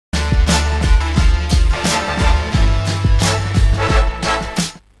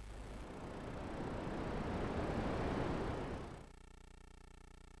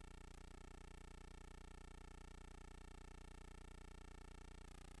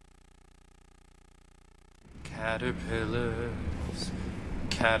Caterpillars.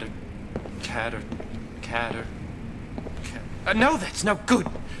 Catter. No, that's no good.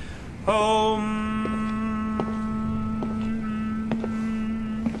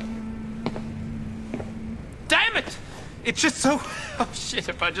 Damn it! It's just so... Oh, shit,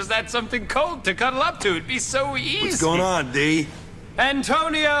 if I just had something cold to cuddle up to, it'd be so easy. What's going on, D?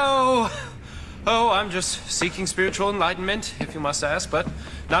 Antonio! Oh, I'm just seeking spiritual enlightenment, if you must ask, but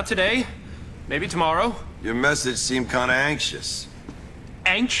not today. Maybe tomorrow. Your message seemed kind of anxious.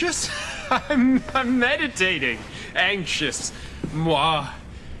 Anxious? I'm meditating. Anxious. Moi.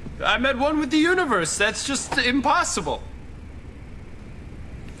 I'm at one with the universe. That's just impossible.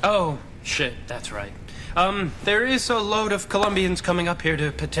 Oh, shit, that's right. There is a load of Colombians coming up here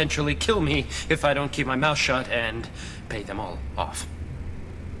to potentially kill me if I don't keep my mouth shut and pay them all off.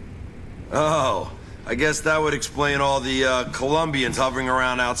 Oh, I guess that would explain all the, Colombians hovering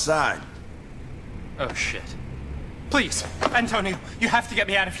around outside. Oh, shit. Please, Antonio, you have to get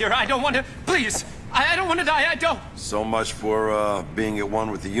me out of here. I don't want to... Please, I don't want to die. I don't. So much for, being at one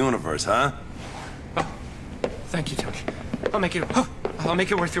with the universe, huh? Oh, thank you, Tony. I'll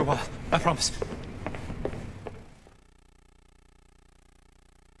make it worth your while. I promise.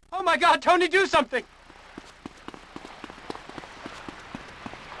 Oh my God, Tony, do something!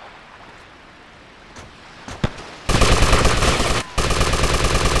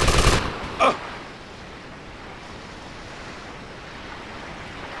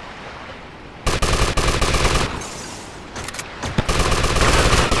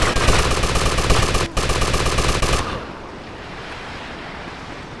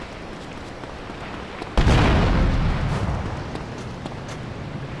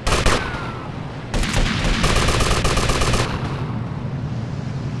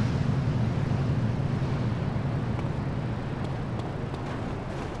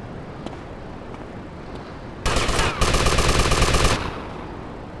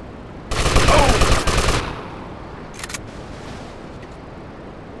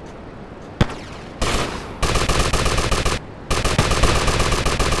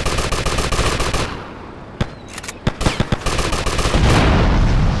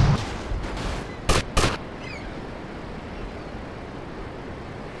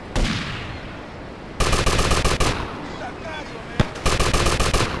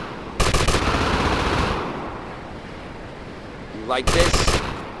 Like this?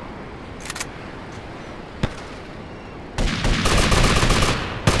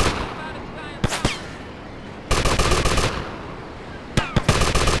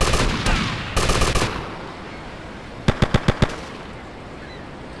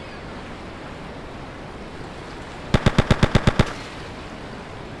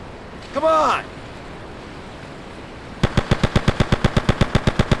 Come on!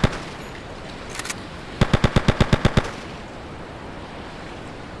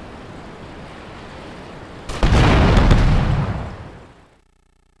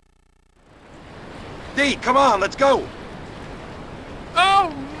 D, come on, let's go!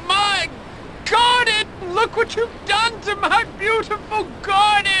 Oh my garden! Look what you've done to my beautiful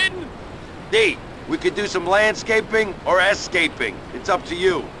garden! D, we could do some landscaping or escaping. It's up to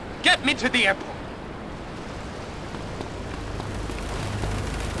you. Get me to the airport.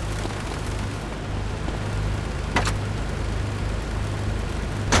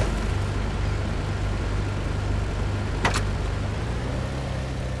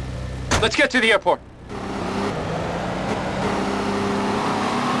 Let's get to the airport.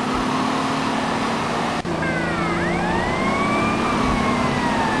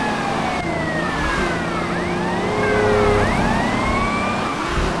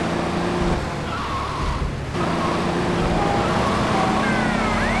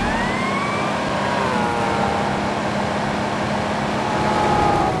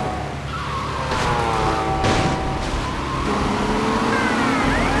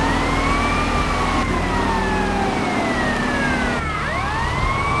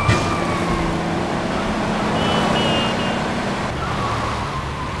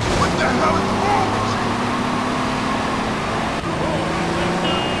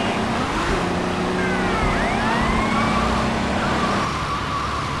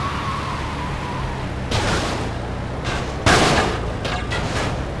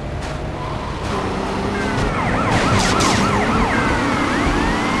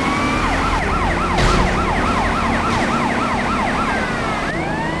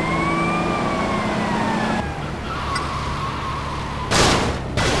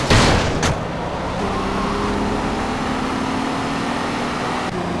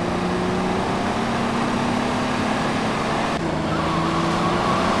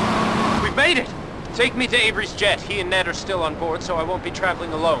 Take me to Avery's jet. He and Ned are still on board, so I won't be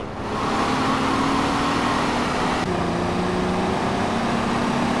traveling alone.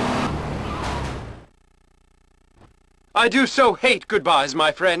 I do so hate goodbyes,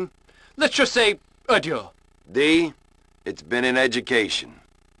 my friend. Let's just say adieu. D, it's been an education.